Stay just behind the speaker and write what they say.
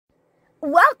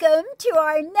Welcome to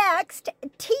our next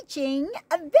teaching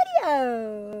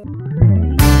video.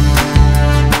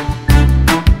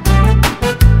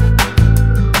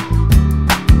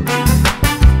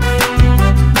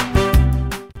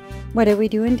 What are we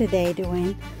doing today,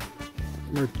 Duane?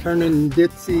 We're turning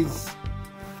Ditsy's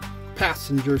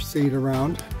passenger seat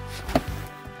around.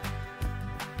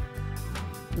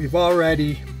 We've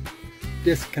already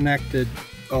disconnected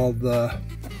all the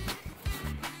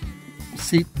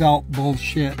seatbelt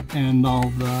bullshit and all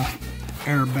the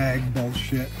airbag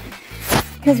bullshit.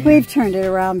 Because we've turned it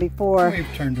around before. We've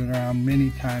turned it around many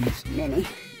times. Many.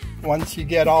 Once you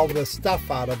get all the stuff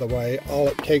out of the way, all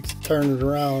it takes to turn it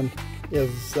around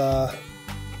is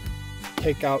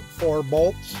take out 4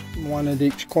 bolts, 1 at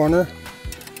each corner.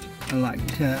 I like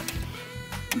to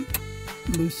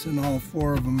loosen all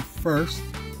 4 of them first.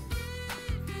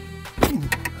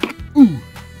 Ooh.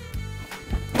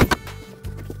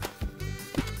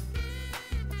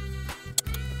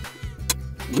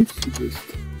 Oops, you just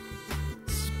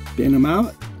spin them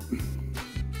out.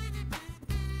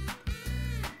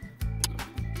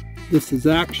 This is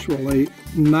actually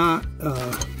not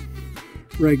a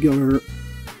regular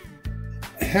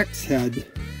hex head,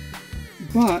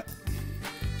 but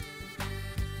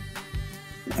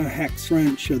a hex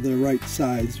wrench of the right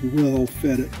size will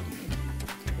fit it.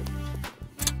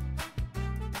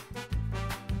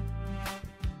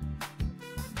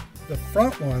 The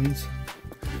front ones,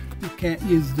 you can't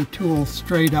use the tool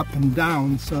straight up and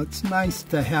down, so it's nice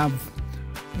to have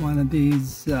one of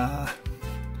these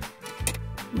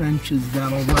wrenches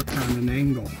that'll work on an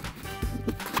angle.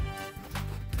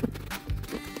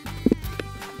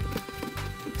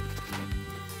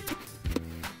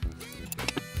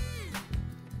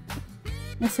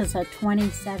 This is a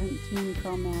 2017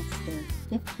 Promaster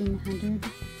 1500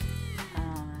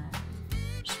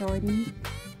 shorty.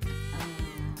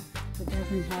 It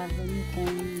doesn't have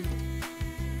anything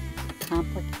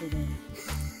complicated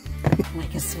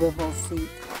like a swivel seat.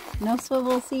 No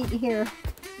swivel seat here.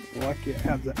 Lucky it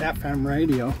has an FM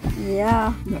radio.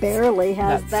 Yeah, barely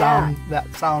has that.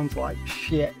 That sounds like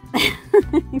shit.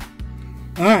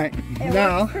 Alright,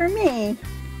 now for me.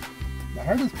 The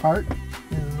hardest part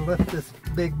is to lift this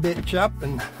big bitch up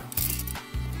and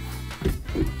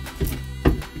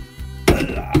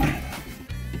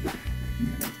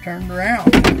it's turned around.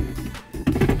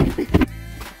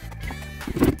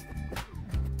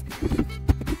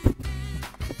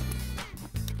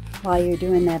 While you're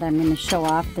doing that, I'm going to show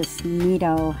off this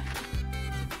neato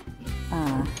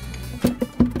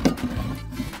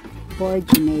board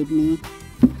you made me.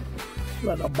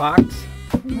 Little box.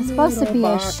 It's supposed to be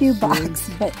a shoe box,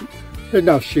 but there's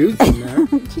no shoes in there.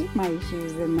 Keep my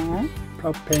shoes in there.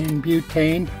 Propane,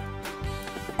 butane.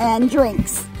 And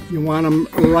drinks. You want them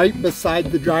right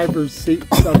beside the driver's seat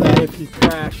so that if you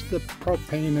crash, the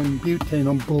propane and butane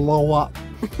will blow up.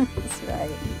 That's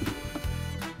right.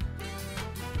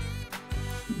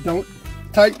 Don't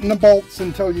tighten the bolts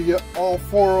until you get all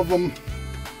 4 of them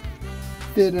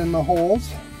fit in the holes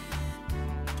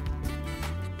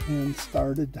and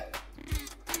started.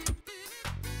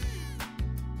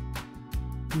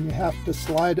 And you have to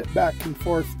slide it back and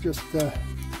forth just to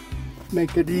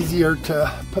make it easier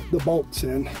to put the bolts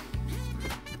in.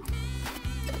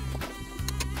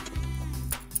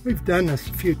 We've done this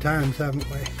a few times, haven't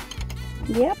we?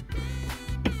 Yep.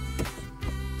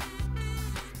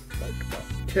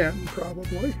 10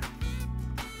 probably.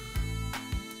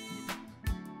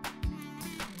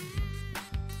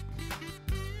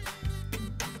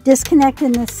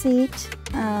 Disconnecting the seat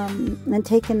and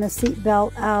taking the seat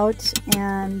belt out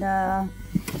and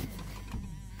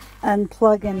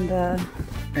unplugging the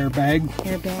airbag.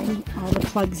 All the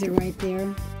plugs are right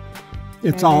there.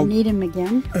 It's all need them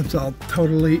again. It's all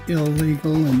totally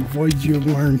illegal and voids your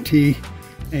warranty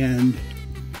and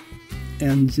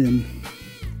ends in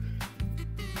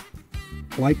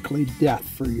likely death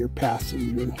for your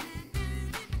passenger.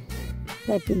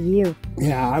 That'd be you.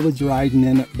 Yeah, I was riding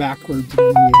in it backwards when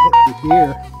you hit the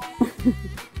deer.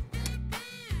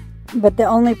 But the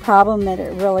only problem that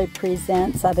it really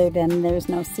presents, other than there's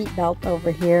no seat belt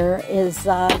over here, is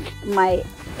my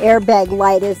airbag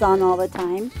light is on all the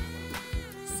time.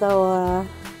 So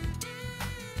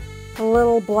a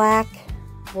little black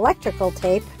electrical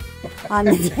tape on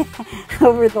the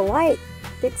over the light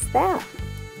fixed that.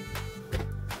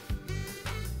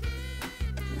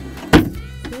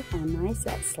 See how nice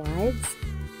that slides?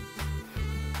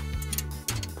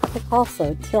 It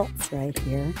also tilts right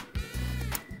here.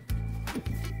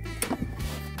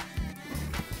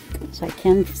 So I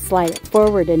can slide it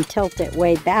forward and tilt it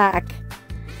way back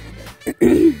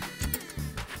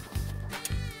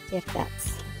if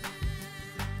that's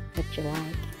what you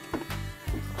like.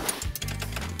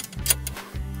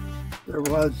 There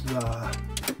was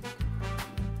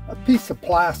a piece of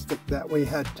plastic that we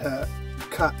had to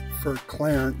cut for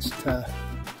clearance to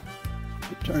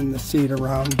turn the seat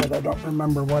around, but I don't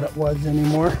remember what it was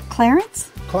anymore.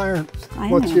 Clarence? Clarence. I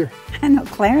What's know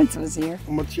Clarence was here.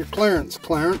 What's your clearance,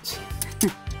 Clarence?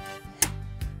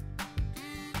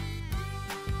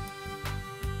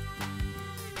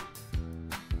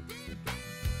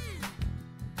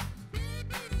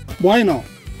 Bueno.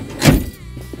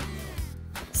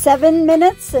 7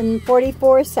 minutes and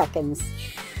 44 seconds.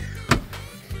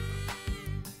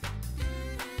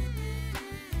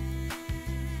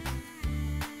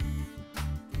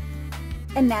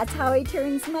 And that's how he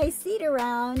turns my seat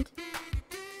around.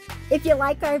 If you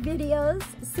like our videos,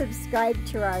 subscribe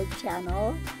to our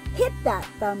channel, hit that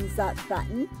thumbs up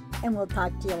button, and we'll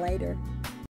talk to you later.